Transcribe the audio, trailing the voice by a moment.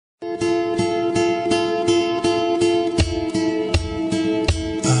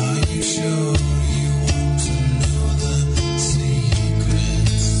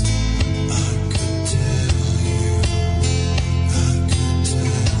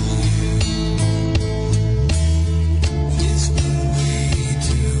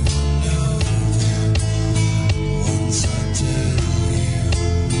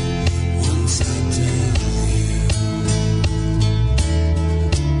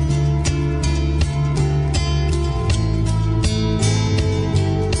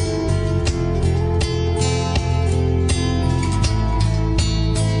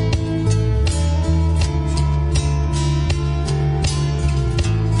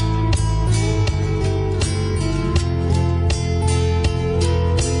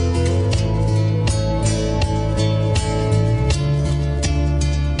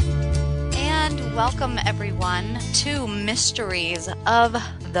Mysteries of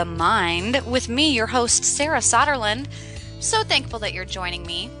the Mind with me, your host, Sarah Soderlund. So thankful that you're joining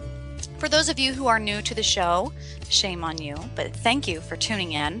me. For those of you who are new to the show, shame on you, but thank you for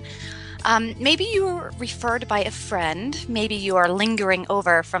tuning in. Maybe you were referred by a friend. Maybe you are lingering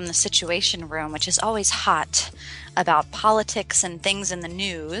over from the Situation Room, which is always hot about politics and things in the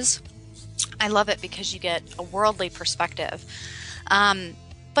news. I love it because you get a worldly perspective.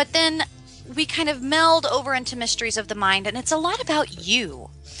 But then we kind of meld over into Mysteries of the Mind, and it's a lot about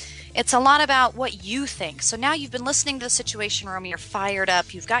you. It's a lot about what you think. So now you've been listening to the Situation Room, you're fired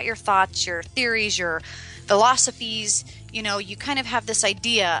up, you've got your thoughts, your theories, your philosophies. You know, you kind of have this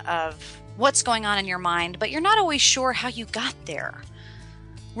idea of what's going on in your mind, but you're not always sure how you got there.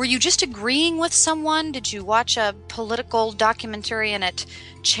 Were you just agreeing with someone? Did you watch a political documentary and it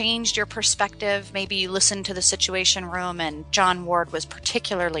changed your perspective? Maybe you listened to the Situation Room and John Ward was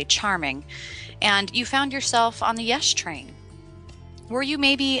particularly charming and you found yourself on the yes train. Were you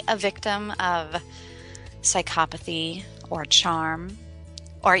maybe a victim of psychopathy or charm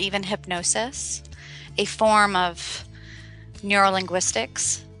or even hypnosis, a form of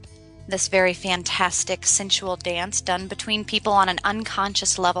neurolinguistics? This very fantastic sensual dance done between people on an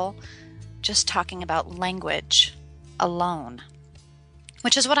unconscious level, just talking about language alone.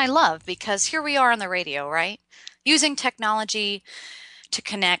 Which is what I love, because here we are on the radio, right? Using technology to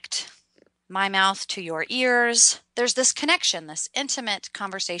connect my mouth to your ears. There's this connection, this intimate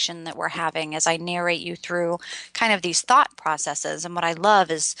conversation that we're having as I narrate you through kind of these thought processes. And what I love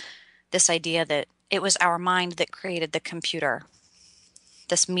is this idea that it was our mind that created the computer,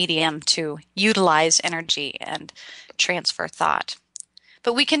 this medium to utilize energy and transfer thought.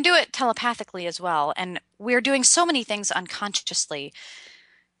 But we can do it telepathically as well. And we're doing so many things unconsciously.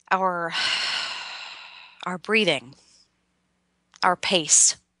 Our breathing, our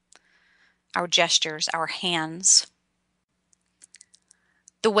pace, our gestures, our hands,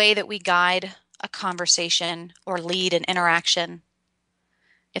 the way that we guide a conversation or lead an interaction.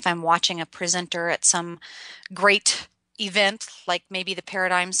 If I'm watching a presenter at some great event, like maybe the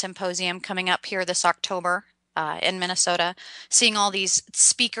Paradigm Symposium coming up here this October in Minnesota, seeing all these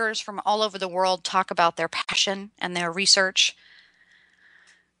speakers from all over the world talk about their passion and their research.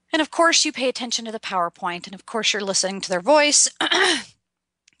 And of course, you pay attention to the PowerPoint, and of course, you're listening to their voice,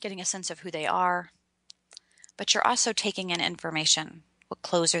 getting a sense of who they are. But you're also taking in information. What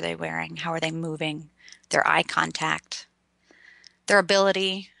clothes are they wearing? How are they moving? Their eye contact, their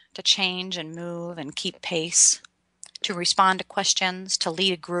ability to change and move and keep pace, to respond to questions, to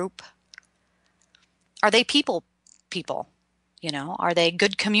lead a group. Are they people? You know, are they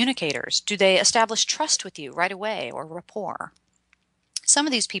good communicators? Do they establish trust with you right away or rapport? Some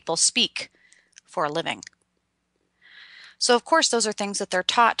of these people speak for a living. So, of course, those are things that they're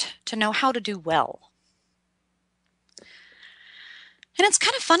taught to know how to do well. And it's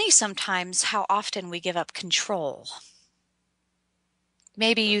kind of funny sometimes how often we give up control.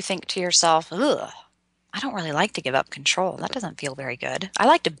 Maybe you think to yourself, ugh, I don't really like to give up control. That doesn't feel very good. I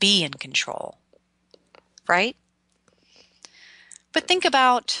like to be in control, right? But think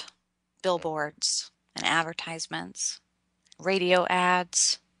about billboards and advertisements, radio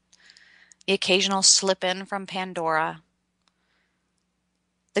ads, the occasional slip in from Pandora,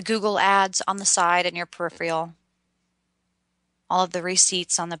 the Google ads on the side in your peripheral, all of the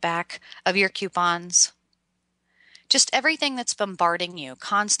receipts on the back of your coupons. Just everything that's bombarding you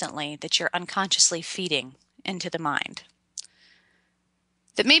constantly that you're unconsciously feeding into the mind.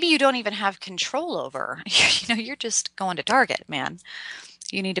 That maybe you don't even have control over. You know, you're just going to Target, man.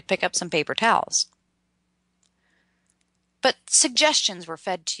 You need to pick up some paper towels. But suggestions were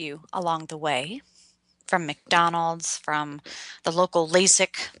fed to you along the way from McDonald's, from the local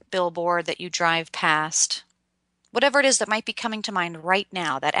LASIK billboard that you drive past. Whatever it is that might be coming to mind right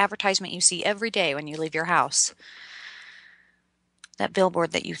now, that advertisement you see every day when you leave your house. That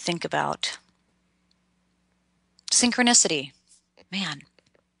billboard that you think about. Synchronicity. Man,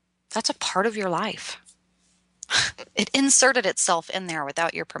 that's a part of your life. It inserted itself in there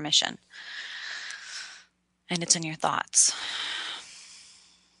without your permission. And it's in your thoughts.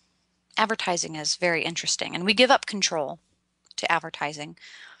 Advertising is very interesting. And we give up control to advertising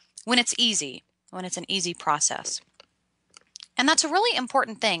when it's easy, when it's an easy process. And that's a really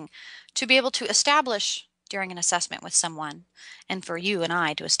important thing to be able to establish during an assessment with someone, and for you and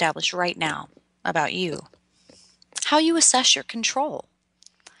I to establish right now about you. How you assess your control.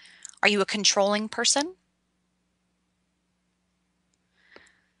 Are you a controlling person?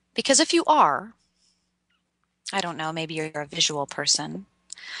 Because if you are, I don't know, maybe you're a visual person.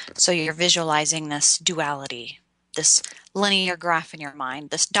 So you're visualizing this duality, this linear graph in your mind,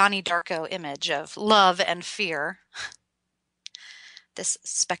 this Donnie Darko image of love and fear. this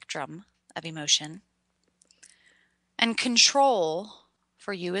spectrum of emotion. And control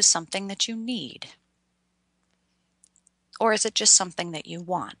for you is something that you need. Or is it just something that you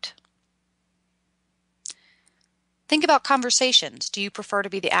want? Think about conversations. Do you prefer to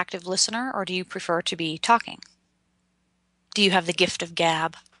be the active listener or do you prefer to be talking? Do you have the gift of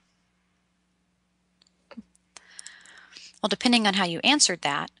gab? Well, depending on how you answered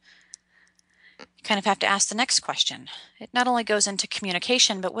that, you kind of have to ask the next question. It not only goes into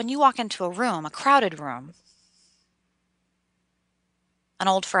communication, but when you walk into a room, a crowded room, an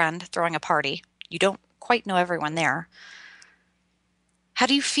old friend throwing a party, you don't quite know everyone there. How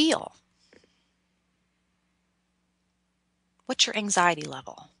do you feel? What's your anxiety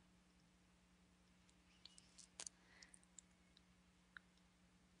level?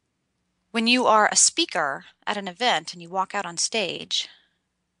 When you are a speaker at an event and you walk out on stage,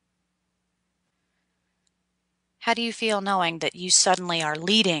 how do you feel knowing that you suddenly are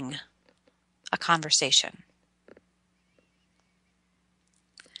leading a conversation?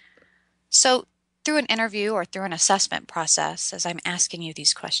 So, through an interview or through an assessment process, as I'm asking you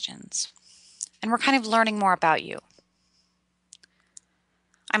these questions, and we're kind of learning more about you.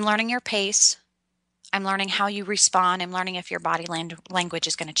 I'm learning your pace. I'm learning how you respond. I'm learning if your body language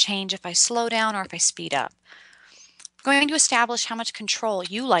is going to change if I slow down or if I speed up. I'm going to establish how much control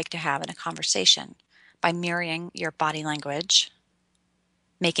you like to have in a conversation by mirroring your body language,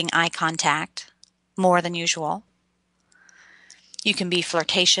 making eye contact more than usual. You can be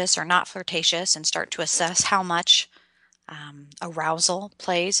flirtatious or not flirtatious and start to assess how much arousal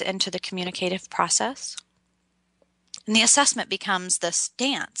plays into the communicative process. And the assessment becomes this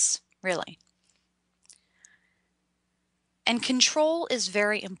dance, really. And control is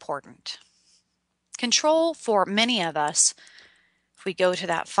very important. Control for many of us, if we go to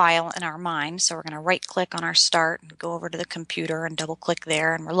that file in our mind, so we're going to right click on our start and go over to the computer and double click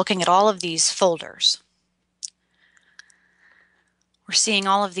there, and we're looking at all of these folders. We're seeing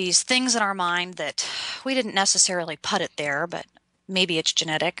all of these things in our mind that we didn't necessarily put it there, but maybe it's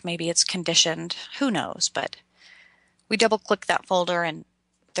genetic, maybe it's conditioned, who knows, but we double click that folder and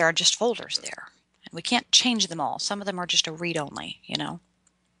there are just folders there. And we can't change them all. Some of them are just a read-only, you know.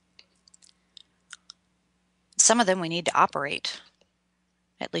 Some of them we need to operate,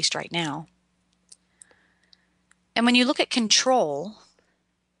 at least right now. And when you look at control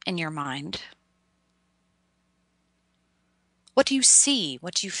in your mind, what do you see?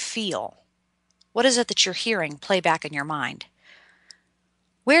 What do you feel? What is it that you're hearing play back in your mind?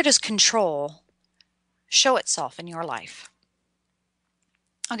 Where does control show itself in your life?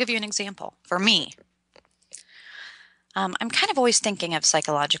 I'll give you an example. For me, I'm kind of always thinking of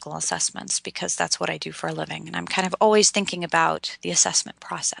psychological assessments because that's what I do for a living. And I'm kind of always thinking about the assessment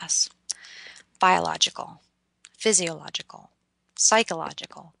process. Biological, physiological,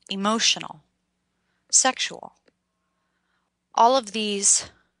 psychological, emotional, sexual. All of these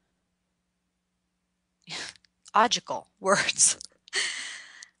logical words.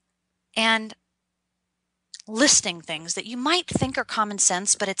 And listing things that you might think are common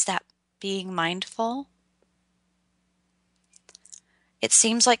sense, but it's that being mindful. It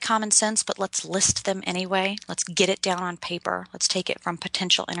seems like common sense, but let's list them anyway. Let's get it down on paper. Let's take it from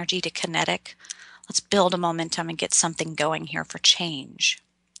potential energy to kinetic. Let's build a momentum and get something going here for change,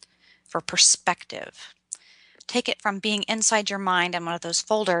 for perspective. Take it from being inside your mind in one of those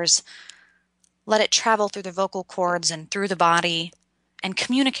folders, let it travel through the vocal cords and through the body and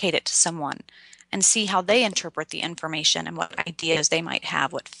communicate it to someone and see how they interpret the information and what ideas they might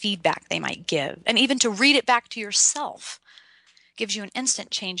have, what feedback they might give. And even to read it back to yourself gives you an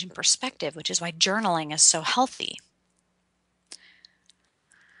instant change in perspective, which is why journaling is so healthy.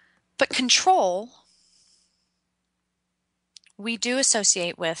 But control, we do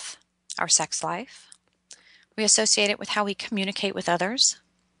associate with our sex life. We associate it with how we communicate with others.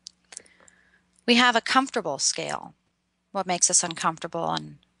 We have a comfortable scale, what makes us uncomfortable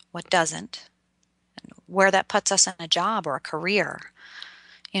and what doesn't, and where that puts us in a job or a career.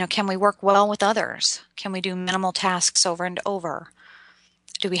 You know, can we work well with others? Can we do minimal tasks over and over?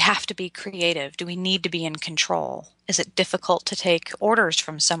 Do we have to be creative? Do we need to be in control? Is it difficult to take orders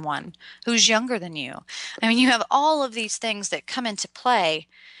from someone who's younger than you? I mean, you have all of these things that come into play,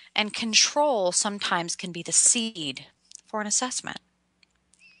 and control sometimes can be the seed for an assessment.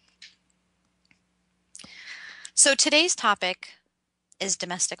 So today's topic is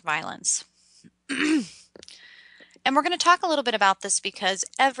domestic violence. And we're going to talk a little bit about this because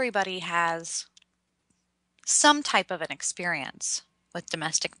everybody has some type of an experience with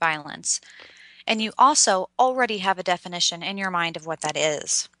domestic violence. And you also already have a definition in your mind of what that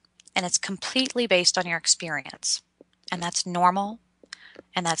is. And it's completely based on your experience. And that's normal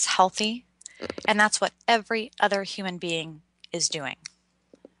and that's healthy, and that's what every other human being is doing.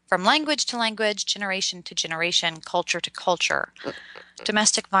 From language to language, generation to generation, culture to culture,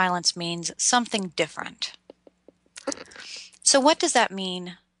 domestic violence means something different. So what does that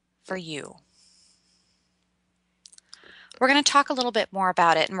mean for you? We're going to talk a little bit more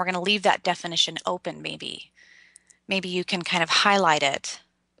about it, and we're going to leave that definition open maybe. Maybe you can kind of highlight it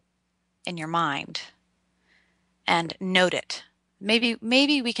in your mind and note it.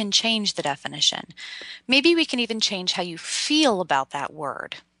 Maybe we can change the definition. Maybe we can even change how you feel about that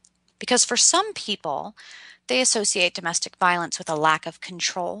word. Because for some people, they associate domestic violence with a lack of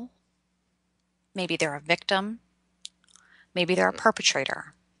control. Maybe they're a victim. Maybe they're a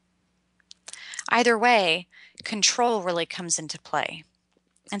perpetrator. Either way, control really comes into play.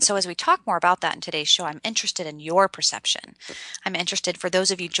 And so as we talk more about that in today's show, I'm interested in your perception. I'm interested for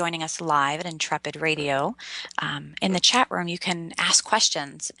those of you joining us live at Intrepid Radio. In the chat room, you can ask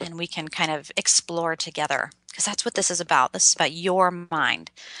questions and we can kind of explore together, because that's what this is about. This is about your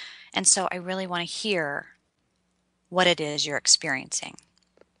mind. And so I really want to hear what it is you're experiencing.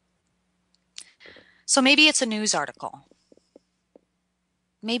 So maybe it's a news article.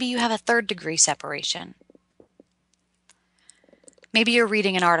 Maybe you have a third-degree separation. Maybe you're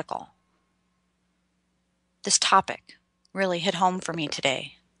reading an article. This topic really hit home for me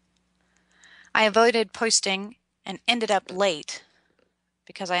today. I avoided posting and ended up late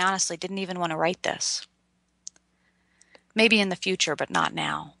because I honestly didn't even want to write this. Maybe in the future, but not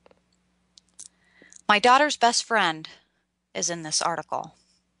now. My daughter's best friend is in this article.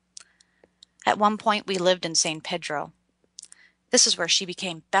 At one point, we lived in San Pedro. This is where she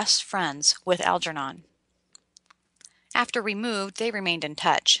became best friends with Algernon. After we moved, they remained in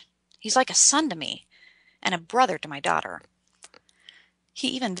touch. He's like a son to me and a brother to my daughter. He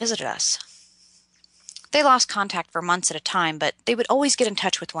even visited us. They lost contact for months at a time, but they would always get in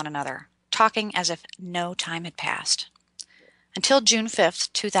touch with one another, talking as if no time had passed. Until June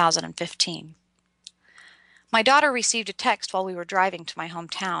 5th, 2015. My daughter received a text while we were driving to my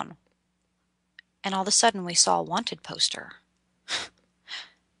hometown, and all of a sudden we saw a wanted poster.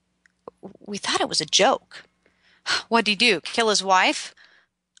 We thought it was a joke. What'd he do, kill his wife?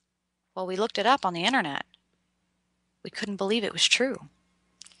 Well, we looked it up on the internet. We couldn't believe it was true.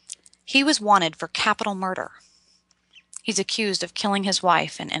 He was wanted for capital murder. He's accused of killing his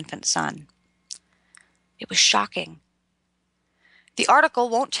wife and infant son. It was shocking. The article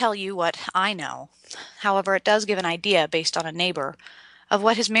won't tell you what I know. However, it does give an idea based on a neighbor of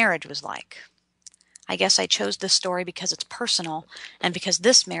what his marriage was like. I guess I chose this story because it's personal and because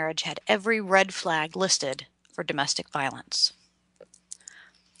this marriage had every red flag listed for domestic violence.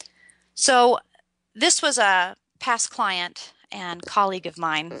 So this was a past client and colleague of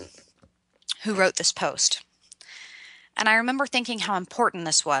mine who wrote this post. And I remember thinking how important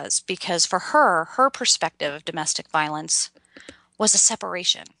this was because for her, her perspective of domestic violence was a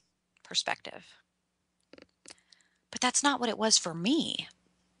separation perspective. But that's not what it was for me.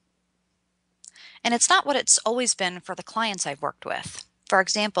 And it's not what it's always been for the clients I've worked with. For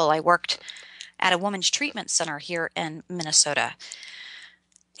example, I worked at a women's treatment center here in Minnesota.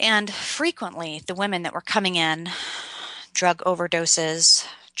 And frequently, the women that were coming in, drug overdoses,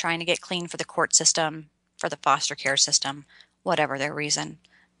 trying to get clean for the court system, for the foster care system, whatever their reason.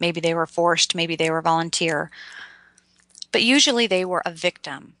 Maybe they were forced, maybe they were volunteer. But usually they were a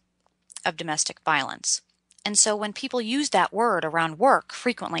victim of domestic violence. And so when people use that word around work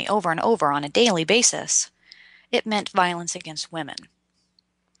frequently over and over on a daily basis, it meant violence against women.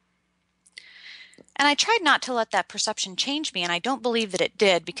 And I tried not to let that perception change me, and I don't believe that it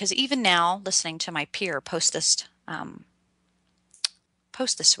did, because even now, listening to my peer post this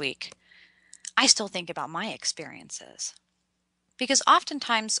week, I still think about my experiences. Because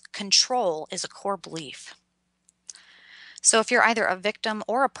oftentimes, control is a core belief. So if you're either a victim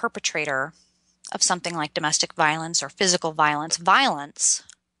or a perpetrator of something like domestic violence or physical violence, violence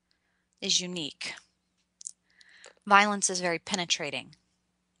is unique. Violence is very penetrating,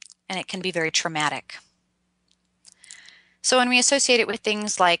 and it can be very traumatic. So when we associate it with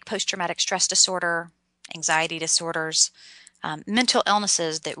things like post-traumatic stress disorder, anxiety disorders, mental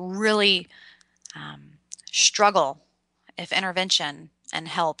illnesses that really struggle if intervention and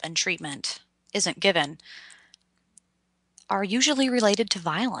help and treatment isn't given, are usually related to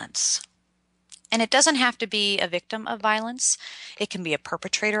violence. And it doesn't have to be a victim of violence. It can be a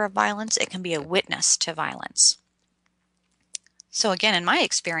perpetrator of violence. It can be a witness to violence. So again, in my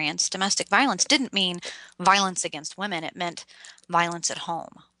experience, domestic violence didn't mean violence against women. It meant violence at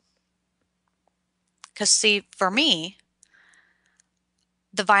home. Because see, for me,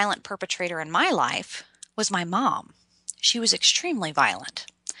 the violent perpetrator in my life was my mom. She was extremely violent,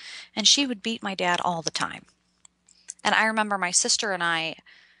 and she would beat my dad all the time. And I remember my sister and I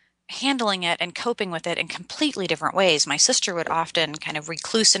handling it and coping with it in completely different ways. My sister would often kind of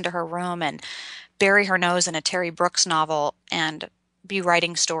recluse into her room and bury her nose in a Terry Brooks novel and be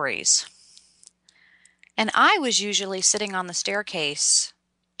writing stories. And I was usually sitting on the staircase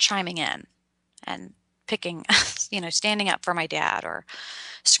chiming in and picking, standing up for my dad or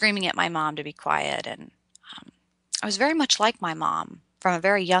screaming at my mom to be quiet. And I was very much like my mom from a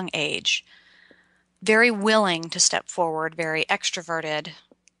very young age, very willing to step forward, very extroverted,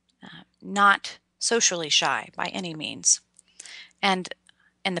 not socially shy by any means, and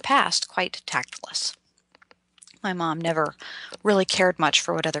in the past, quite tactless. My mom never really cared much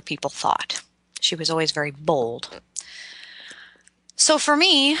for what other people thought. She was always very bold. So for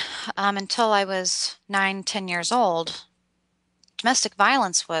me, until I was 9, 10 years old, domestic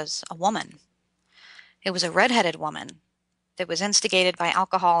violence was a woman. It was a redheaded woman that was instigated by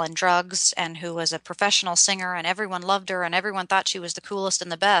alcohol and drugs and who was a professional singer, and everyone loved her and everyone thought she was the coolest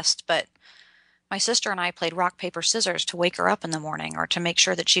and the best. But my sister and I played rock, paper, scissors to wake her up in the morning or to make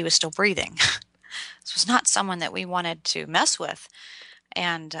sure that she was still breathing. This was not someone that we wanted to mess with.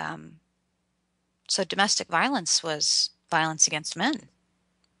 And so domestic violence was violence against men.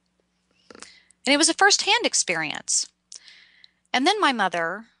 And it was a firsthand experience. And then my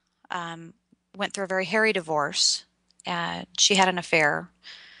mother went through a very hairy divorce. She had an affair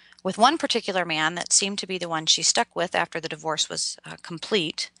with one particular man that seemed to be the one she stuck with after the divorce was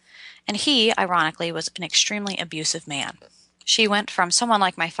complete. And he, ironically, was an extremely abusive man. She went from someone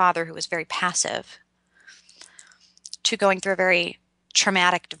like my father, who was very passive, to going through a very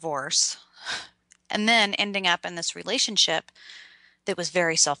traumatic divorce, and then ending up in this relationship that was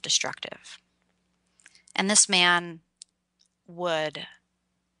very self-destructive. And this man would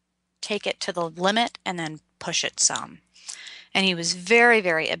take it to the limit and then push it some. And he was very,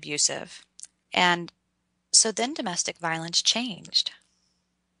 very abusive. And so then domestic violence changed.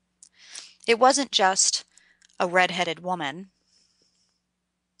 It wasn't just a redheaded woman,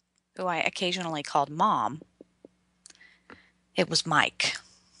 who I occasionally called Mom. It was Mike.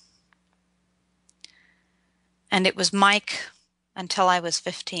 And it was Mike until I was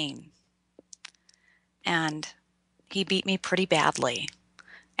 15. And he beat me pretty badly.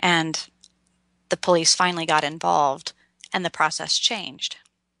 And the police finally got involved, and the process changed.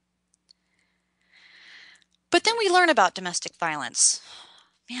 But then we learn about domestic violence.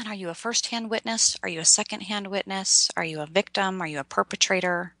 Man, are you a first-hand witness? Are you a second-hand witness? Are you a victim? Are you a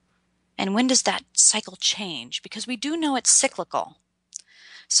perpetrator? And when does that cycle change? Because we do know it's cyclical.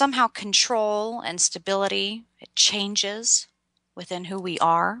 Somehow control and stability, it changes within who we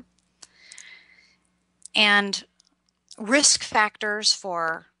are. And risk factors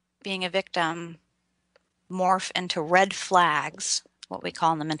for being a victim morph into red flags, what we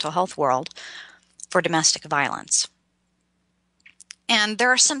call in the mental health world, for domestic violence. And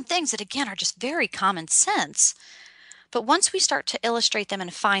there are some things that, again, are just very common sense. But once we start to illustrate them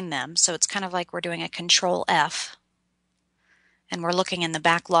and find them, so it's kind of like we're doing a Control F, and we're looking in the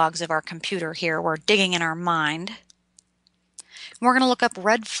backlogs of our computer here, we're digging in our mind, and we're going to look up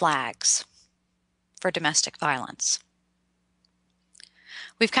red flags for domestic violence.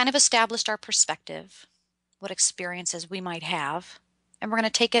 We've kind of established our perspective, what experiences we might have, and we're going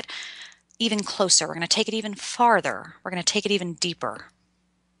to take it even closer. We're going to take it even farther. We're going to take it even deeper.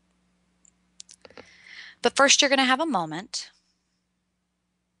 But first, you're going to have a moment.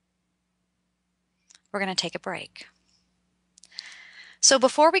 We're going to take a break. So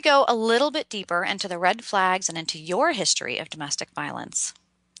before we go a little bit deeper into the red flags and into your history of domestic violence,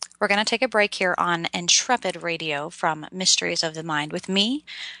 we're going to take a break here on Intrepid Radio from Mysteries of the Mind with me,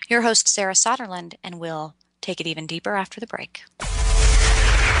 your host, Sarah Soderlund, and we'll take it even deeper after the break.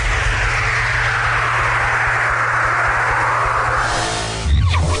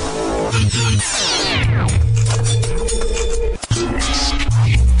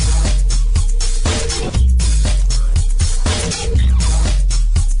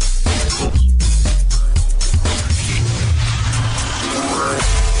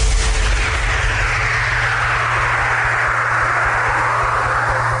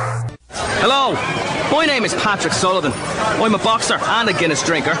 Hello, my name is Patrick Sullivan. I'm a boxer and a Guinness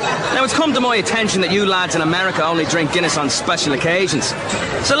drinker. Now it's come to my attention that you lads in America only drink Guinness on special occasions.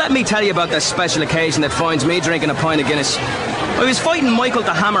 So let me tell you about that special occasion that finds me drinking a pint of Guinness. I was fighting Michael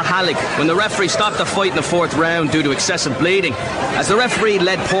the Hammer Halleck when the referee stopped the fight in the 4th round due to excessive bleeding. As the referee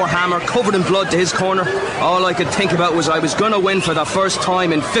led poor Hammer, covered in blood, to his corner, all I could think about was I was going to win for the first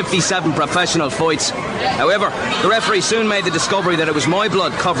time in 57 professional fights. However, the referee soon made the discovery that it was my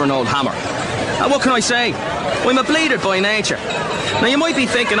blood covering old Hammer. And what can I say? I'm a bleeder by nature. Now, you might be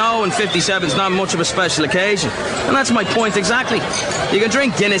thinking, oh, and 57's not much of a special occasion. And that's my point exactly. You can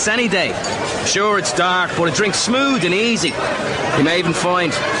drink Guinness any day. Sure, it's dark, but it drinks smooth and easy. You may even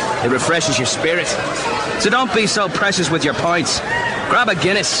find it refreshes your spirit. So don't be so precious with your pints. Grab a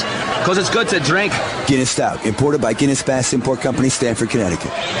Guinness, because it's good to drink. Guinness Stout, imported by Guinness Bass Import Company, Stamford,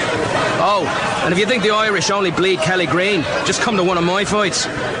 Connecticut. Oh, and if you think the Irish only bleed Kelly Green, just come to one of my fights.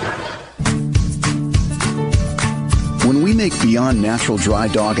 When we make Beyond natural dry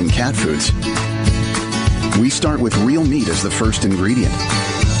dog and cat foods, we start with real meat as the first ingredient.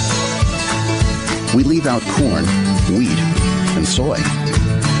 We leave out corn, wheat, and soy.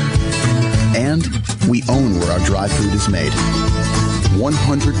 And we own where our dry food is made.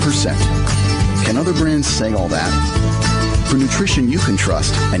 100%. Can other brands say all that? For nutrition you can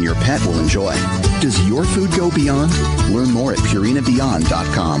trust and your pet will enjoy. Does your food go beyond? Learn more at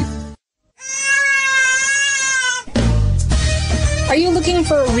purinabeyond.com. Are you looking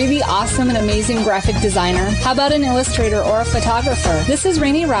for a really awesome and amazing graphic designer? How about an illustrator or a photographer? This is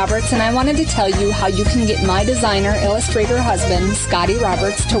Rainey Roberts, and I wanted to tell you how you can get my designer, illustrator husband, Scotty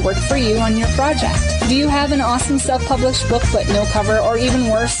Roberts, to work for you on your project. Do you have an awesome self-published book but no cover, or even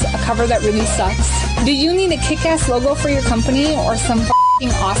worse, a cover that really sucks? Do you need a kick-ass logo for your company or some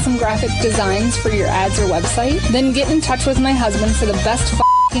awesome graphic designs for your ads or website? Then get in touch with my husband for the best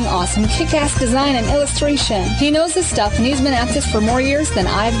awesome kick-ass design and illustration. He knows his stuff, and he's been at this for more years than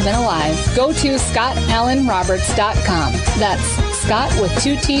I've been alive. Go to ScottAllenRoberts.com. That's Scott with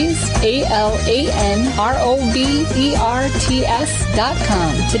 2 T's,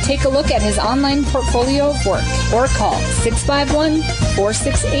 ALANROBERTS.com to take a look at his online portfolio of work, or call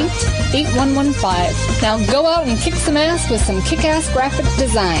 651-468-8115. Now go out and kick some ass with some kick-ass graphic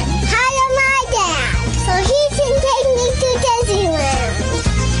design. Hire my dad so he can take me to Disneyland.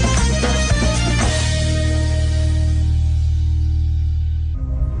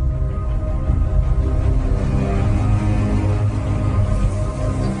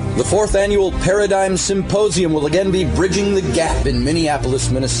 The 4th Annual Paradigm Symposium will again be bridging the gap in Minneapolis,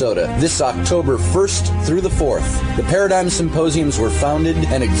 Minnesota, this October 1st through the 4th. The Paradigm Symposiums were founded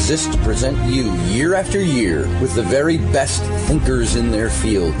and exist to present you year after year with the very best thinkers in their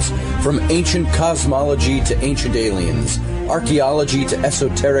fields, from ancient cosmology to ancient aliens, archaeology to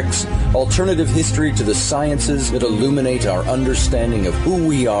esoterics, alternative history to the sciences that illuminate our understanding of who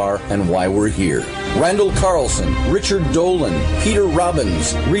we are and why we're here. Randall Carlson, Richard Dolan, Peter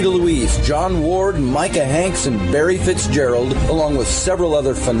Robbins, Rita Louise, John Ward, Micah Hanks, and Barry Fitzgerald, along with several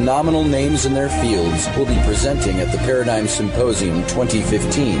other phenomenal names in their fields, will be presenting at the Paradigm Symposium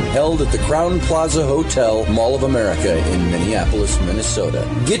 2015, held at the Crowne Plaza Hotel, Mall of America in Minneapolis, Minnesota.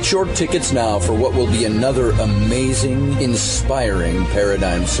 Get your tickets now for what will be another amazing, inspiring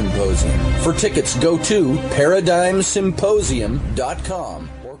Paradigm Symposium. For tickets, go to ParadigmSymposium.com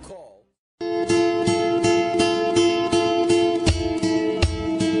or call.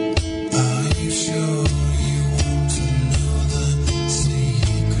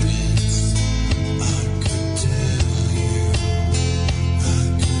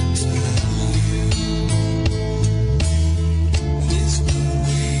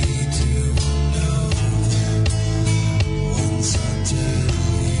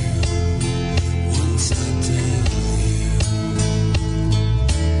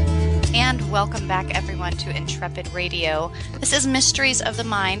 Welcome back, everyone, to Intrepid Radio. This is Mysteries of the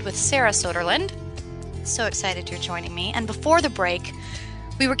Mind with Sarah Soderlund. So excited you're joining me. And before the break,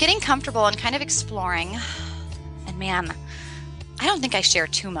 we were getting comfortable and kind of exploring. And man, I don't think I share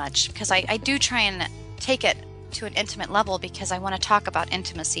too much because I do try and take it to an intimate level because I want to talk about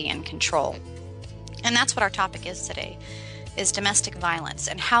intimacy and control. And that's what our topic is today, is domestic violence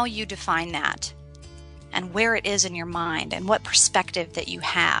and how you define that and where it is in your mind and what perspective that you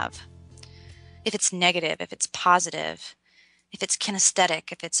have. If it's negative, if it's positive, if it's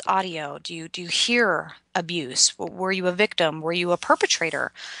kinesthetic, if it's audio, do you hear abuse? Were you a victim? Were you a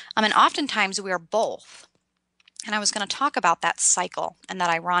perpetrator? And oftentimes we are both. And I was going to talk about that cycle and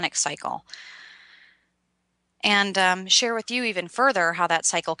that ironic cycle and share with you even further how that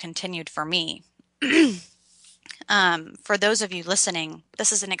cycle continued for me. For those of you listening,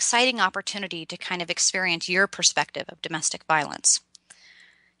 this is an exciting opportunity to kind of experience your perspective of domestic violence.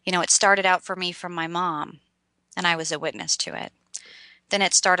 You know, it started out for me from my mom, and I was a witness to it. Then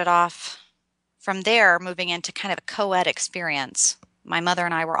it started off from there, moving into kind of a co-ed experience. My mother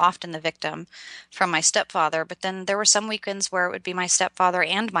and I were often the victim from my stepfather, but then there were some weekends where it would be my stepfather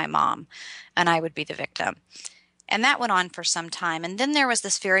and my mom, and I would be the victim. And that went on for some time. And then there was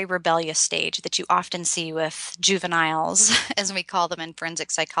this very rebellious stage that you often see with juveniles, as we call them in forensic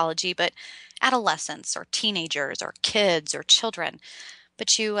psychology, but adolescents or teenagers or kids or children.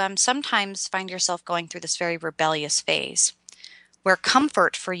 But you sometimes find yourself going through this very rebellious phase where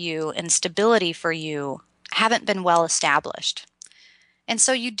comfort for you and stability for you haven't been well established. And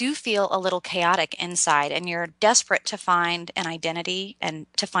so you do feel a little chaotic inside, and you're desperate to find an identity and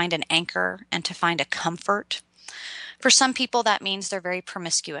to find an anchor and to find a comfort. For some people, that means they're very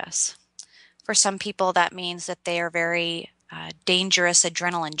promiscuous. For some people, that means that they are very dangerous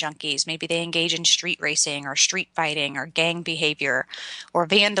adrenaline junkies. Maybe they engage in street racing or street fighting or gang behavior or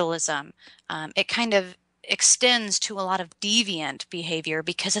vandalism. It kind of extends to a lot of deviant behavior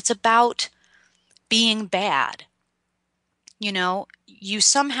because it's about being bad. You know, you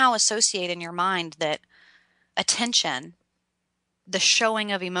somehow associate in your mind that attention, the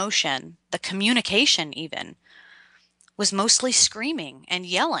showing of emotion, the communication even, was mostly screaming and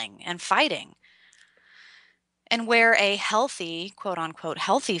yelling and fighting. And where a healthy, quote unquote,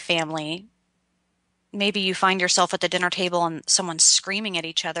 healthy family, maybe you find yourself at the dinner table and someone's screaming at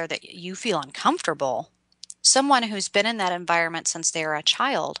each other that you feel uncomfortable. Someone who's been in that environment since they were a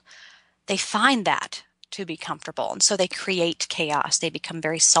child, they find that to be comfortable. And so they create chaos. They become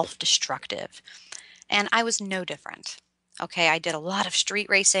very self-destructive. And I was no different. Okay, I did a lot of street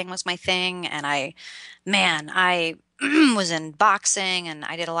racing was my thing. And I was in boxing, and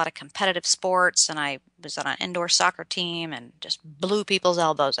I did a lot of competitive sports, and I was on an indoor soccer team and just blew people's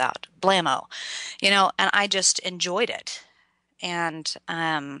elbows out. Blammo. And I just enjoyed it. And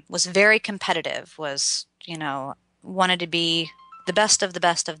was very competitive, wanted to be the best of the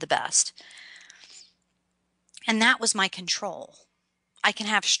best of the best. And that was my control. I can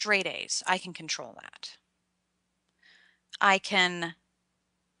have straight A's. I can control that. I can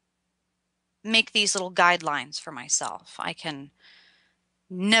make these little guidelines for myself. I can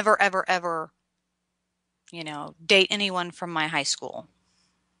never, ever, ever, date anyone from my high school,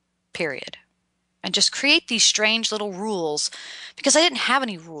 period. And just create these strange little rules because I didn't have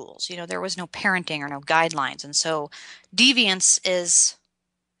any rules. There was no parenting or no guidelines. And so deviance is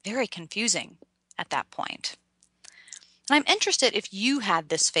very confusing at that point. And I'm interested if you had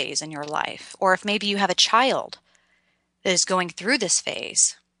this phase in your life, or if maybe you have a child that is going through this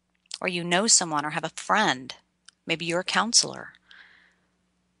phase, or you know someone or have a friend, maybe you're a counselor,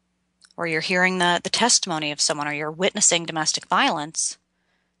 or you're hearing the testimony of someone, or you're witnessing domestic violence,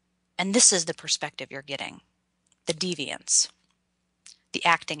 and this is the perspective you're getting, the deviance, the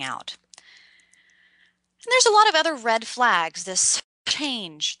acting out. And there's a lot of other red flags, this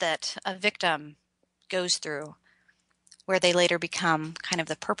change that a victim goes through, where they later become kind of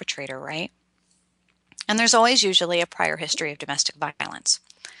the perpetrator, right? And there's always usually a prior history of domestic violence.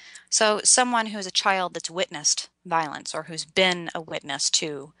 So someone who's a child that's witnessed violence or who's been a witness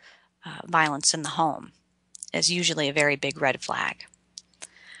to violence in the home is usually a very big red flag.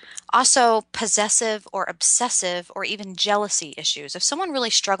 Also, possessive or obsessive or even jealousy issues. If someone really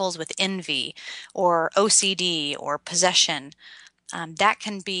struggles with envy or OCD or possession, that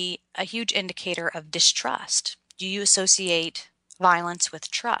can be a huge indicator of distrust. Do you associate violence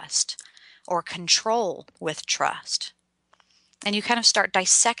with trust or control with trust? And you kind of start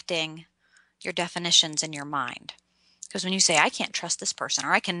dissecting your definitions in your mind. Because when you say, I can't trust this person,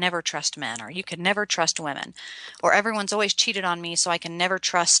 or I can never trust men, or you can never trust women, or everyone's always cheated on me, so I can never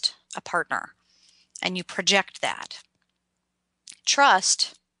trust a partner, and you project that.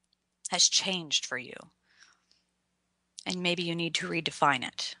 Trust has changed for you. And maybe you need to redefine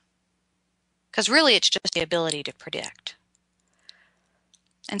it. Because really it's just the ability to predict.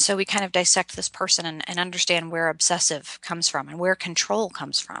 And so we kind of dissect this person and understand where obsessive comes from and where control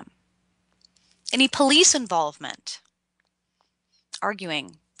comes from. Any police involvement,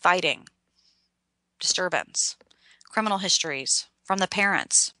 arguing, fighting, disturbance, criminal histories from the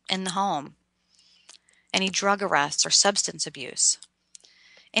parents in the home, any drug arrests or substance abuse,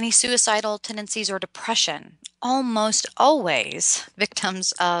 any suicidal tendencies or depression. Almost always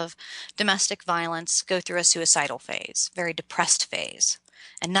victims of domestic violence go through a suicidal phase, very depressed phase,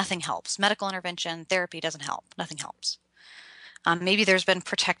 and nothing helps. Medical intervention, therapy doesn't help. Nothing helps. Maybe there's been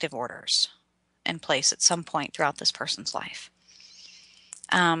protective orders in place at some point throughout this person's life.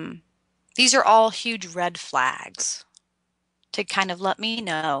 These are all huge red flags to kind of let me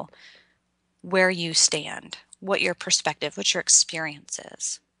know where you stand, what your perspective, what your experience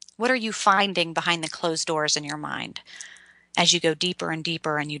is. What are you finding behind the closed doors in your mind as you go deeper and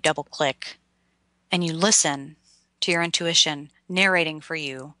deeper and you double click and you listen to your intuition narrating for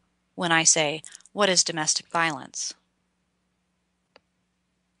you when I say, what is domestic violence?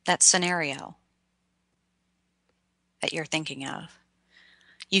 That scenario. that you're thinking of,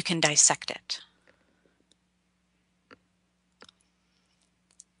 you can dissect it.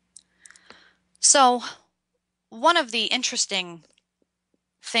 So, one of the interesting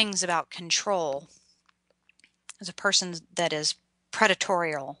things about control is a person that is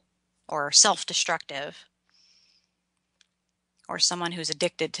predatorial or self-destructive, or someone who's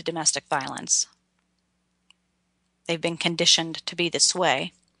addicted to domestic violence. They've been conditioned to be this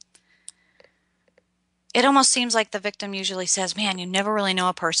way. It almost seems like the victim usually says, man, you never really know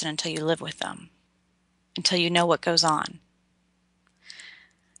a person until you live with them, until you know what goes on.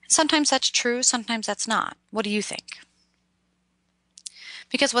 Sometimes that's true, sometimes that's not. What do you think?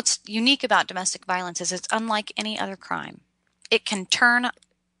 Because what's unique about domestic violence is it's unlike any other crime. It can turn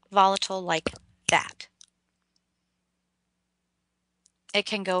volatile like that. It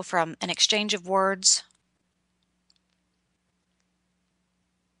can go from an exchange of words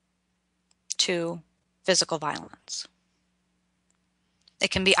to physical violence. It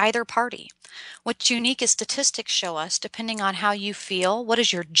can be either party. What's unique is statistics show us, depending on how you feel, what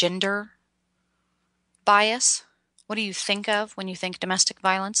is your gender bias? What do you think of when you think domestic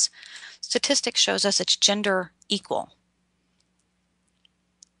violence? Statistics shows us it's gender equal.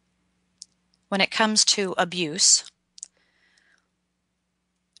 When it comes to abuse,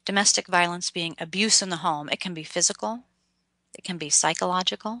 domestic violence being abuse in the home, it can be physical, it can be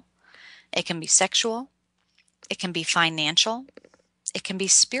psychological, it can be sexual, it can be financial, it can be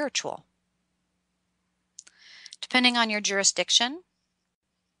spiritual. Depending on your jurisdiction,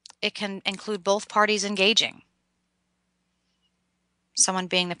 it can include both parties engaging. Someone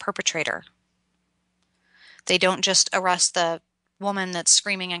being the perpetrator. They don't just arrest the woman that's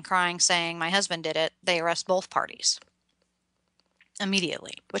screaming and crying saying, my husband did it. They arrest both parties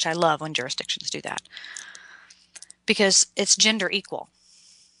immediately, which I love when jurisdictions do that, because it's gender equal.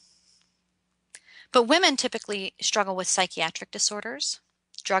 But women typically struggle with psychiatric disorders,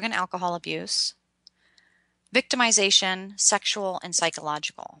 drug and alcohol abuse, victimization, sexual and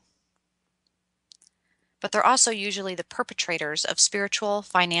psychological. But they're also usually the perpetrators of spiritual,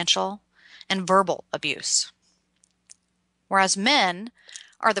 financial, and verbal abuse. Whereas men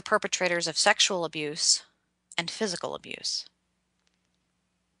are the perpetrators of sexual abuse and physical abuse.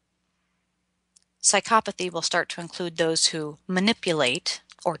 Psychopathy will start to include those who manipulate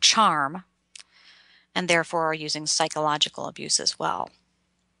or charm, and therefore are using psychological abuse as well.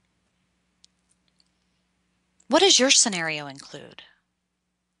 What does your scenario include?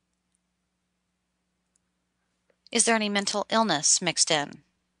 Is there any mental illness mixed in?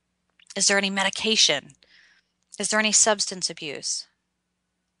 Is there any medication? Is there any substance abuse?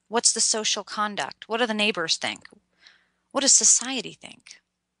 What's the social conduct? What do the neighbors think? What does society think?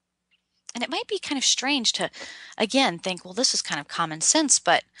 And it might be kind of strange to, again, think, well, this is kind of common sense,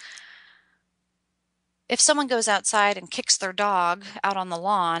 but if someone goes outside and kicks their dog out on the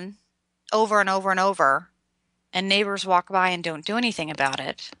lawn over and over and over, and neighbors walk by and don't do anything about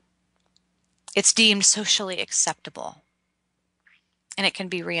it, it's deemed socially acceptable, and it can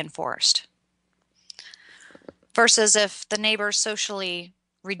be reinforced. Versus if the neighbors socially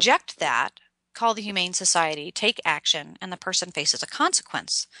reject that, call the Humane Society, take action, and the person faces a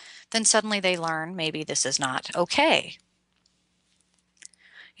consequence, then suddenly they learn maybe this is not okay.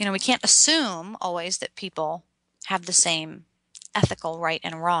 You know, we can't assume always that people have the same ethical right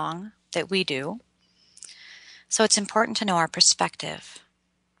and wrong that we do. So it's important to know our perspective.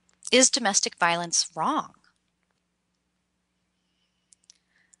 Is domestic violence wrong?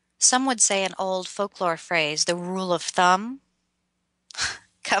 Some would say an old folklore phrase, the rule of thumb,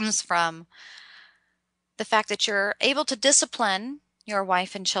 comes from the fact that you're able to discipline your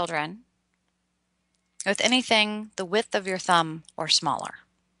wife and children with anything the width of your thumb or smaller.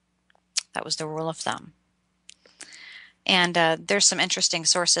 That was the rule of thumb. And there's some interesting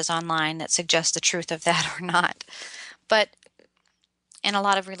sources online that suggest the truth of that or not. But in a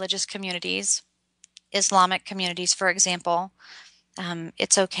lot of religious communities, Islamic communities, for example,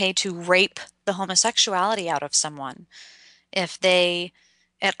 it's okay to rape the homosexuality out of someone. If they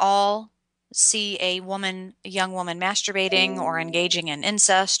at all see a young woman masturbating or engaging in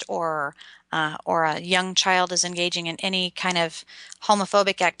incest, or a young child is engaging in any kind of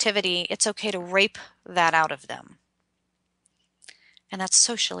homophobic activity, it's okay to rape that out of them. And that's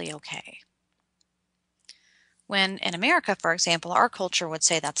socially okay. When in America, for example, our culture would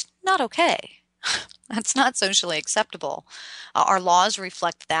say that's not okay. That's not socially acceptable. Our laws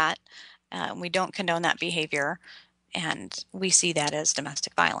reflect that. We don't condone that behavior, and we see that as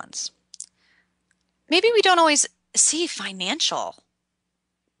domestic violence. Maybe we don't always see financial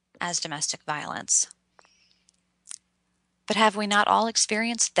as domestic violence. But have we not all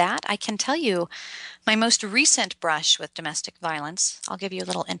experienced that? I can tell you my most recent brush with domestic violence, I'll give you a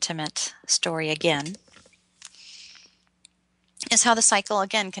little intimate story again, is how the cycle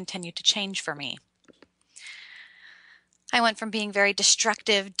again continued to change for me. I went from being very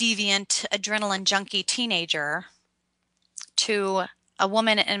destructive, deviant, adrenaline junkie teenager to a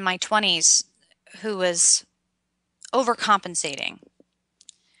woman in my 20s who was overcompensating.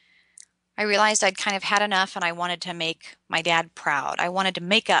 I realized I'd kind of had enough and I wanted to make my dad proud. I wanted to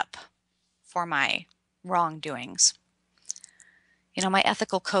make up for my wrongdoings. You know, my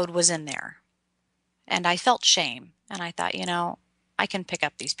ethical code was in there and I felt shame. And I thought, you know, I can pick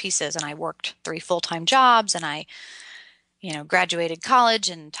up these pieces. And I worked 3 full-time jobs and I, you know, graduated college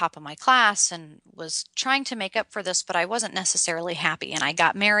and top of my class and was trying to make up for this, but I wasn't necessarily happy. And I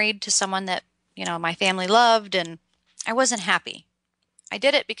got married to someone that, you know, my family loved and I wasn't happy. I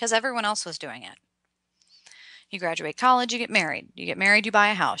did it because everyone else was doing it. You graduate college, you get married. You get married, you buy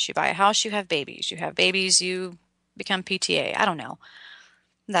a house. You buy a house, you have babies. You have babies, you become PTA. I don't know.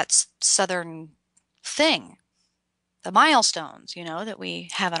 That's Southern thing. The milestones, you know, that we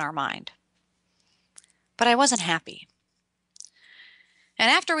have in our mind. But I wasn't happy. And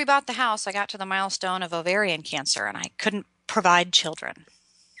after we bought the house, I got to the milestone of ovarian cancer and I couldn't provide children.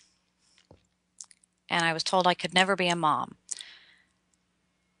 And I was told I could never be a mom.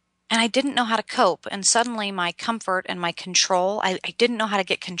 And I didn't know how to cope. And suddenly my comfort and my control, I didn't know how to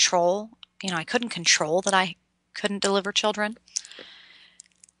get control. You know, I couldn't control that I couldn't deliver children.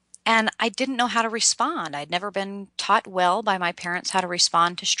 And I didn't know how to respond. I'd never been taught well by my parents how to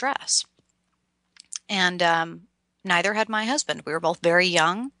respond to stress. And neither had my husband. We were both very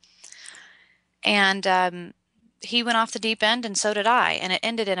young. And he went off the deep end and so did I. And it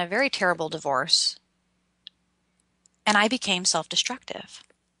ended in a very terrible divorce. And I became self-destructive.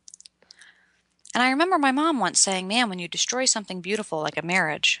 And I remember my mom once saying, man, when you destroy something beautiful like a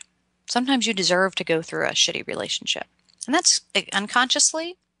marriage, sometimes you deserve to go through a shitty relationship. And that's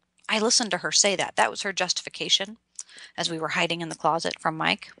unconsciously, I listened to her say that. That was her justification as we were hiding in the closet from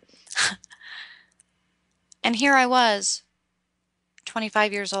Mike. And here I was,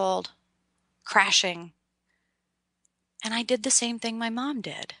 25 years old, crashing. And I did the same thing my mom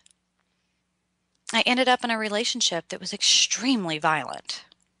did. I ended up in a relationship that was extremely violent.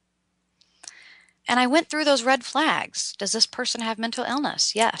 And I went through those red flags. Does this person have mental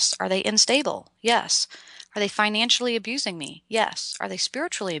illness? Yes. Are they unstable? Yes. Are they financially abusing me? Yes. Are they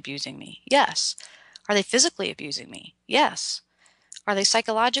spiritually abusing me? Yes. Are they physically abusing me? Yes. Are they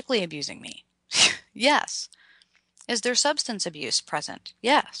psychologically abusing me? Yes. Is there substance abuse present?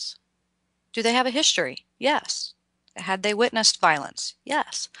 Yes. Do they have a history? Yes. Had they witnessed violence?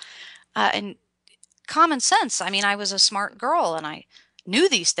 Yes. And common sense. I mean, I was a smart girl and I knew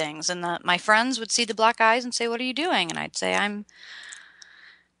these things, and my friends would see the black eyes and say, what are you doing? And I'd say,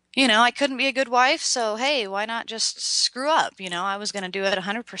 I couldn't be a good wife, so hey, why not just screw up? I was going to do it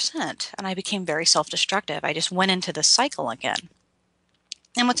 100%, and I became very self-destructive. I just went into this cycle again.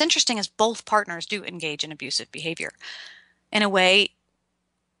 And what's interesting is both partners do engage in abusive behavior. In a way,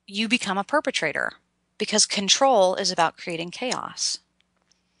 you become a perpetrator because control is about creating chaos.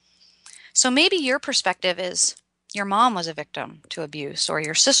 So maybe your perspective is, your mom was a victim to abuse, or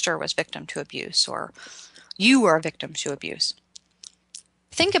your sister was victim to abuse, or you were a victim to abuse.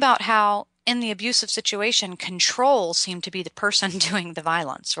 Think about how in the abusive situation, control seemed to be the person doing the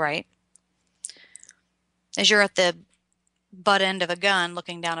violence, right? As you're at the butt end of a gun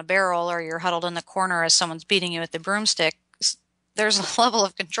looking down a barrel, or you're huddled in the corner as someone's beating you with the broomstick, there's a level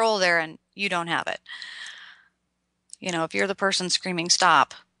of control there and you don't have it. If you're the person screaming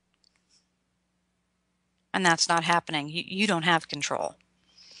stop, and that's not happening, you don't have control.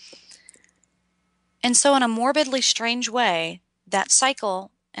 And so in a morbidly strange way, that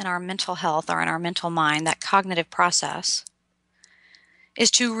cycle in our mental health or in our mental mind, that cognitive process, is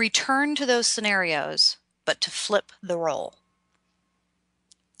to return to those scenarios, but to flip the role.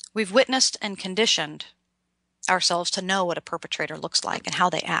 We've witnessed and conditioned ourselves to know what a perpetrator looks like and how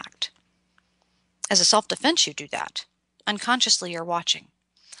they act. As a self-defense, you do that. Unconsciously, you're watching.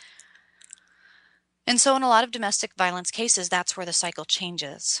 And so in a lot of domestic violence cases, that's where the cycle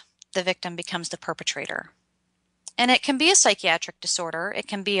changes. The victim becomes the perpetrator. And it can be a psychiatric disorder. It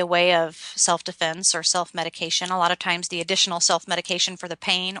can be a way of self-defense or self-medication. A lot of times the additional self-medication for the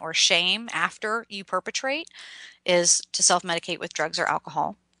pain or shame after you perpetrate is to self-medicate with drugs or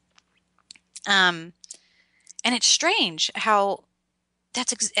alcohol. And it's strange how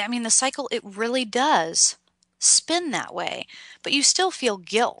the cycle, it really does spin that way. But you still feel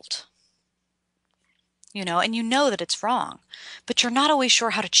guilt. And you know that it's wrong, but you're not always sure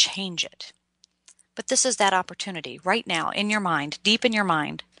how to change it. But this is that opportunity right now in your mind, deep in your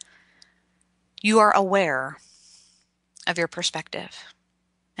mind. You are aware of your perspective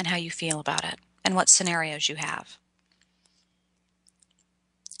and how you feel about it and what scenarios you have.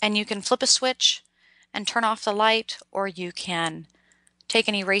 And you can flip a switch and turn off the light, or you can take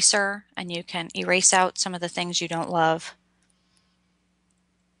an eraser and you can erase out some of the things you don't love.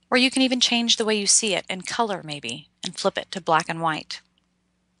 Or you can even change the way you see it in color maybe and flip it to black and white.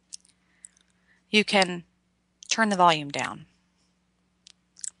 You can turn the volume down.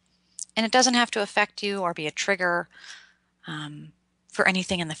 And it doesn't have to affect you or be a trigger for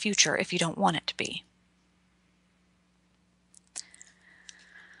anything in the future if you don't want it to be.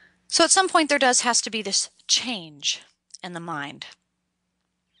 So at some point there has to be this change in the mind.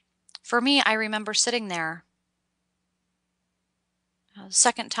 For me, I remember sitting there the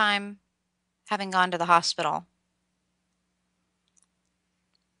second time having gone to the hospital.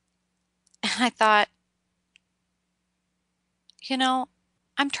 And I thought,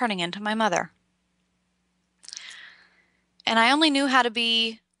 I'm turning into my mother. And I only knew how to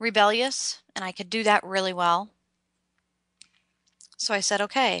be rebellious, and I could do that really well. So I said,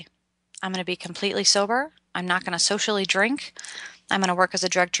 okay, I'm going to be completely sober. I'm not going to socially drink. I'm going to work as a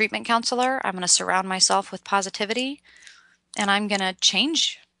drug treatment counselor. I'm going to surround myself with positivity, and I'm going to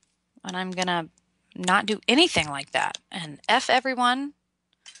change, and I'm going to not do anything like that. And F everyone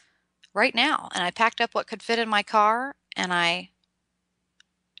right now. And I packed up what could fit in my car, and I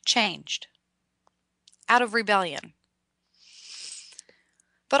changed out of rebellion.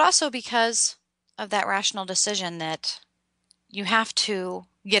 But also because of that rational decision that you have to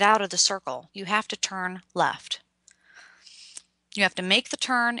get out of the circle. You have to turn left. You have to make the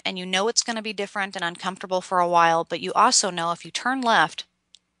turn, and you know it's going to be different and uncomfortable for a while, but you also know if you turn left,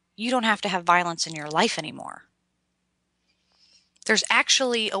 you don't have to have violence in your life anymore. There's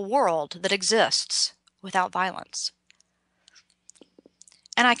actually a world that exists without violence.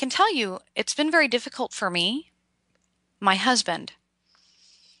 And I can tell you, it's been very difficult for me. My husband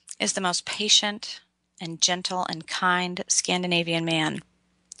is the most patient and gentle and kind Scandinavian man.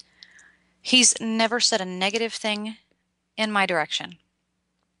 He's never said a negative thing in my direction.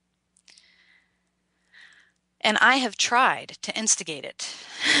 And I have tried to instigate it.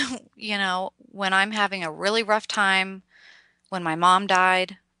 When I'm having a really rough time, when my mom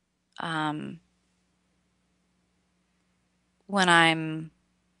died, when I'm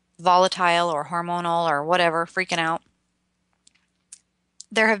volatile or hormonal or whatever, freaking out,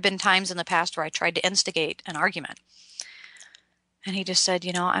 there have been times in the past where I tried to instigate an argument. And he just said,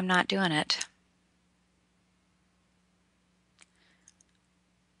 I'm not doing it.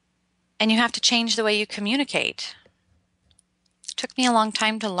 And you have to change the way you communicate. It took me a long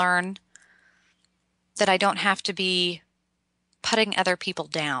time to learn that I don't have to be putting other people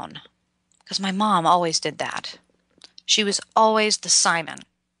down, because my mom always did that. She was always the Simon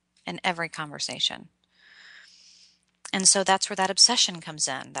in every conversation. And so that's where that obsession comes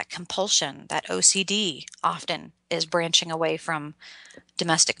in, that compulsion, that OCD often is branching away from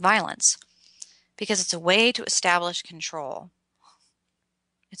domestic violence, because it's a way to establish control.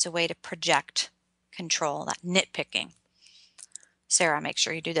 It's a way to project control, that nitpicking. Sarah, make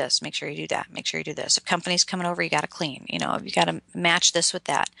sure you do this, make sure you do that, make sure you do this. If company's coming over, you got to clean. You got to match this with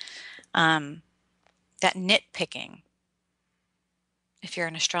that. That nitpicking. If you're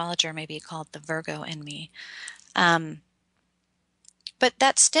an astrologer, maybe you call it the Virgo in me. But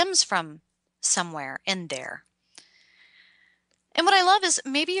that stems from somewhere in there. And what I love is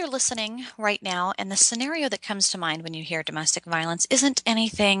maybe you're listening right now, and the scenario that comes to mind when you hear domestic violence isn't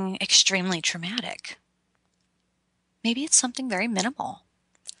anything extremely traumatic. Maybe it's something very minimal.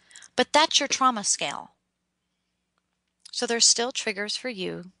 But that's your trauma scale. So there's still triggers for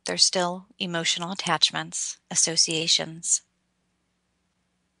you. There's still emotional attachments, associations.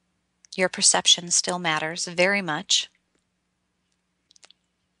 Your perception still matters very much.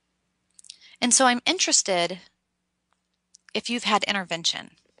 And so I'm interested if you've had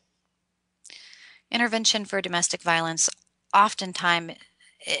intervention. Intervention for domestic violence, oftentimes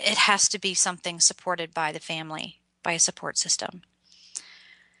it has to be something supported by the family, by a support system.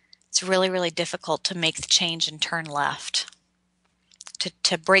 It's really, really difficult to make the change and turn left,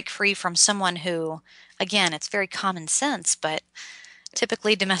 to break free from someone who, again, it's very common sense, but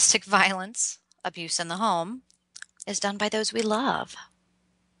typically domestic violence, abuse in the home, is done by those we love.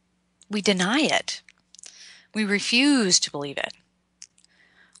 We deny it. We refuse to believe it.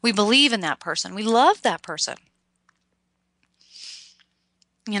 We believe in that person. We love that person.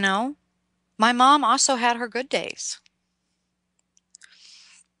 My mom also had her good days.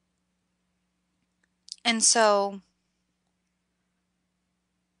 And so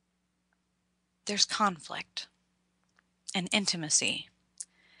there's conflict and intimacy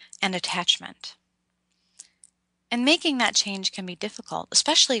and attachment. And making that change can be difficult,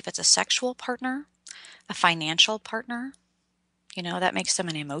 especially if it's a sexual partner, a financial partner. That makes them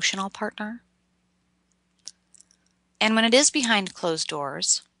an emotional partner. And when it is behind closed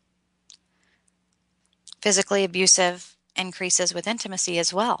doors, physically abusive increases with intimacy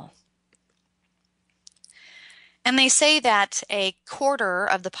as well. And they say that a quarter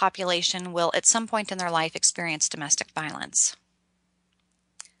of the population will at some point in their life experience domestic violence.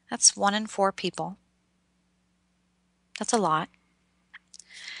 That's 1 in 4 people. That's a lot.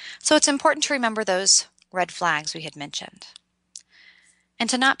 So it's important to remember those red flags we had mentioned, and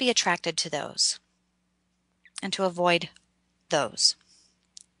to not be attracted to those, and to avoid those.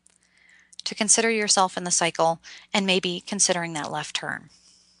 To consider yourself in the cycle and maybe considering that left turn.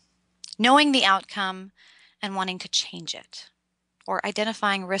 Knowing the outcome and wanting to change it, or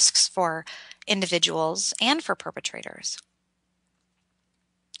identifying risks for individuals and for perpetrators.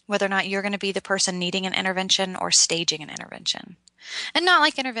 Whether or not you're going to be the person needing an intervention or staging an intervention. And not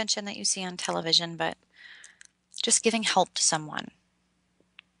like intervention that you see on television, but just giving help to someone,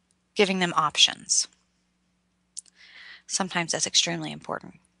 giving them options. Sometimes that's extremely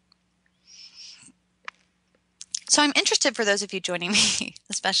important. So I'm interested, for those of you joining me,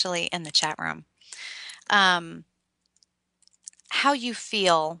 especially in the chat room, how you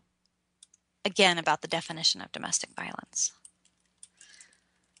feel, again, about the definition of domestic violence.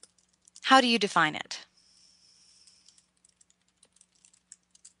 How do you define it?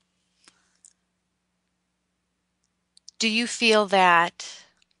 Do you feel that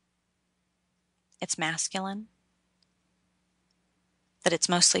it's masculine? That it's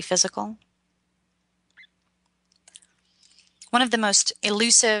mostly physical? One of the most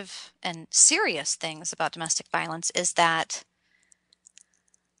elusive and serious things about domestic violence is that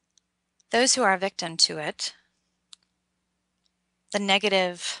those who are a victim to it, the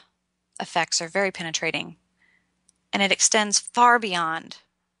negative effects are very penetrating, and it extends far beyond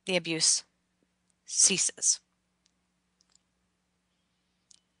the abuse ceases.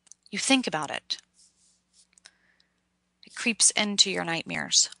 You think about it. It creeps into your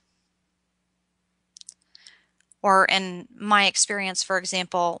nightmares. Or in my experience, for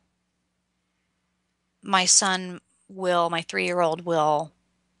example, my 3-year-old will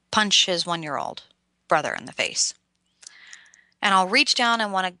punch his 1-year-old brother in the face. And I'll reach down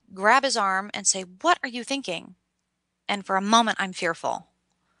and want to grab his arm and say, "What are you thinking?" And for a moment, I'm fearful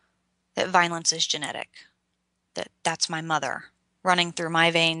that violence is genetic, that that's my mother running through my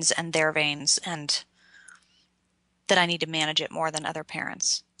veins and their veins, and that I need to manage it more than other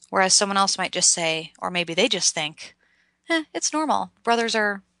parents. Whereas someone else might just say, or maybe they just think, it's normal. Brothers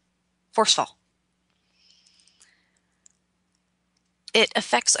are forceful. It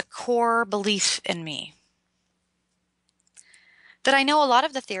affects a core belief in me. That I know a lot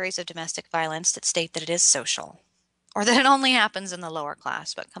of the theories of domestic violence that state that it is social, or that it only happens in the lower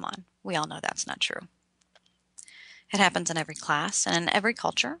class, but come on, we all know that's not true. It happens in every class and in every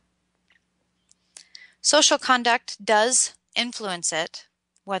culture. Social conduct does influence it,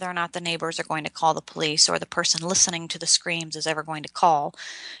 whether or not the neighbors are going to call the police or the person listening to the screams is ever going to call.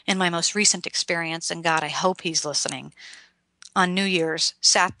 In my most recent experience, and God, I hope he's listening, on New Year's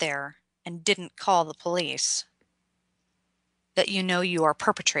sat there and didn't call the police, that you know you are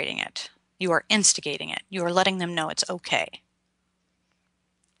perpetrating it. You are instigating it. You are letting them know it's okay.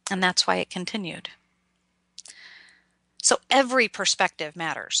 And that's why it continued. So every perspective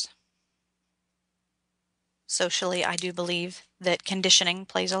matters. Socially, I do believe that conditioning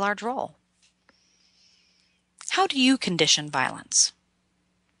plays a large role. How do you condition violence?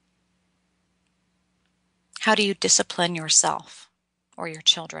 How do you discipline yourself or your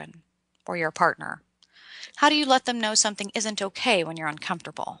children or your partner? How do you let them know something isn't okay when you're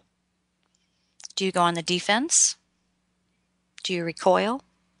uncomfortable? Do you go on the defense? Do you recoil?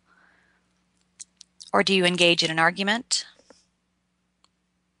 Or do you engage in an argument?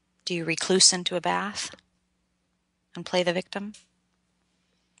 Do you recluse into a bath and play the victim?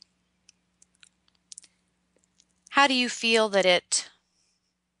 How do you feel that it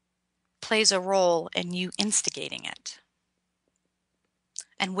plays a role in you instigating it?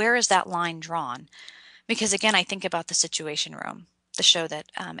 And where is that line drawn? Because again, I think about The Situation Room, the show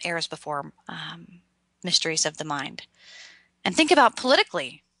that airs before Mysteries of the Mind. And think about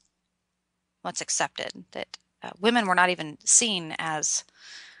politically what's accepted, that women were not even seen as,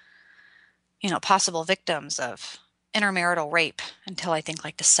 possible victims of intermarital rape until I think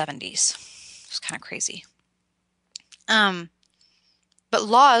like the 70s. It's kind of crazy. But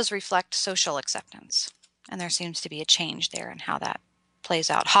laws reflect social acceptance, and there seems to be a change there in how that plays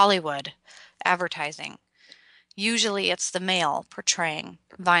out. Hollywood advertising. Usually it's the male portraying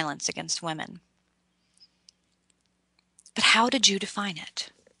violence against women. But how did you define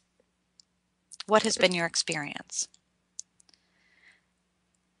it? What has been your experience?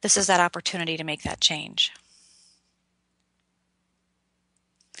 This is that opportunity to make that change.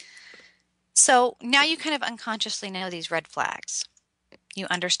 So now you kind of unconsciously know these red flags. You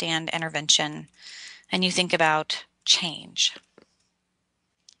understand intervention, and you think about change.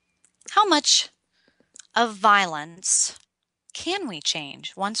 How much of violence can we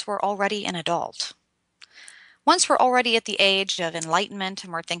change once we're already an adult? Once we're already at the age of enlightenment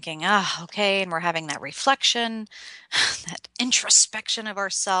and we're thinking, okay, and we're having that reflection, that introspection of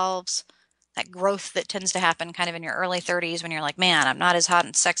ourselves, that growth that tends to happen kind of in your early 30s when you're like, man, I'm not as hot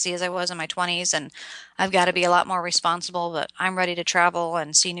and sexy as I was in my 20s, and I've got to be a lot more responsible, but I'm ready to travel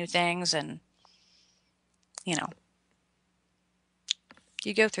and see new things. And, you know,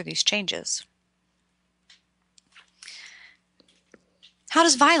 you go through these changes. How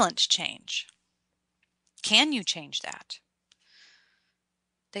does violence change? Can you change that?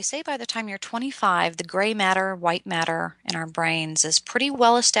 They say by the time you're 25, the gray matter, white matter in our brains is pretty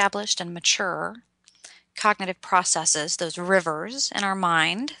well established and mature. Cognitive processes, those rivers in our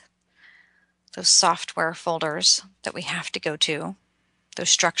mind, those software folders that we have to go to, those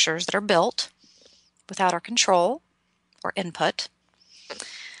structures that are built without our control or input,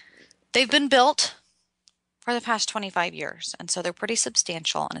 they've been built for the past 25 years, and so they're pretty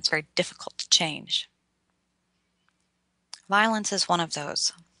substantial, and it's very difficult to change. Violence is one of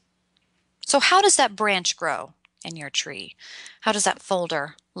those. So how does that branch grow in your tree? How does that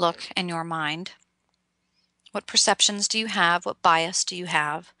folder look in your mind? What perceptions do you have? What bias do you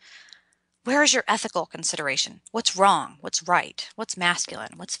have? Where is your ethical consideration? What's wrong? What's right? What's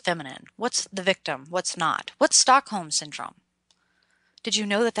masculine? What's feminine? What's the victim? What's not? What's Stockholm Syndrome? Did you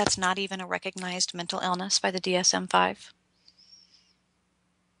know that that's not even a recognized mental illness by the DSM-5?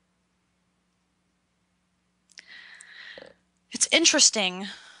 It's interesting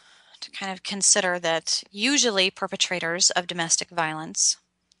to kind of consider that usually perpetrators of domestic violence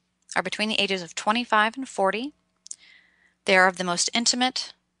are between the ages of 25 and 40. They are of the most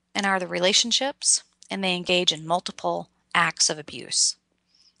intimate in the relationships, and they engage in multiple acts of abuse.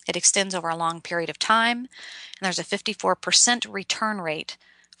 It extends over a long period of time, and there's a 54% return rate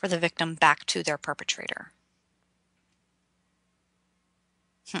for the victim back to their perpetrator.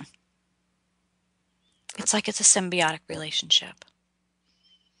 It's like it's a symbiotic relationship.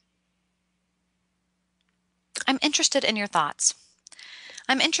 I'm interested in your thoughts.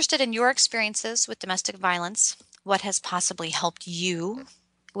 I'm interested in your experiences with domestic violence, what has possibly helped you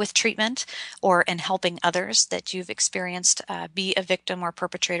with treatment or in helping others that you've experienced be a victim or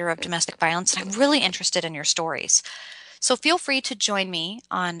perpetrator of domestic violence. And I'm really interested in your stories. So feel free to join me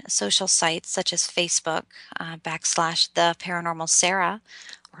on social sites such as Facebook /The Paranormal Sarah,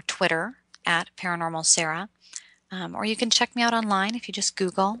 or Twitter @ParanormalSarah. Or you can check me out online if you just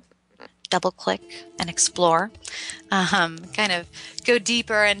Google, double-click, and explore. Kind of go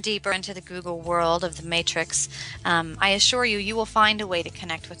deeper and deeper into the Google world of the Matrix. I assure you, you will find a way to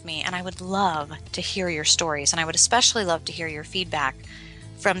connect with me, and I would love to hear your stories, and I would especially love to hear your feedback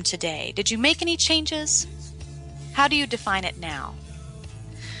from today. Did you make any changes? How do you define it now?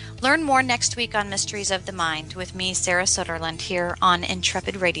 Learn more next week on Mysteries of the Mind with me, Sarah Soderlund, here on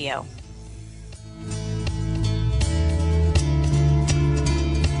Intrepid Radio.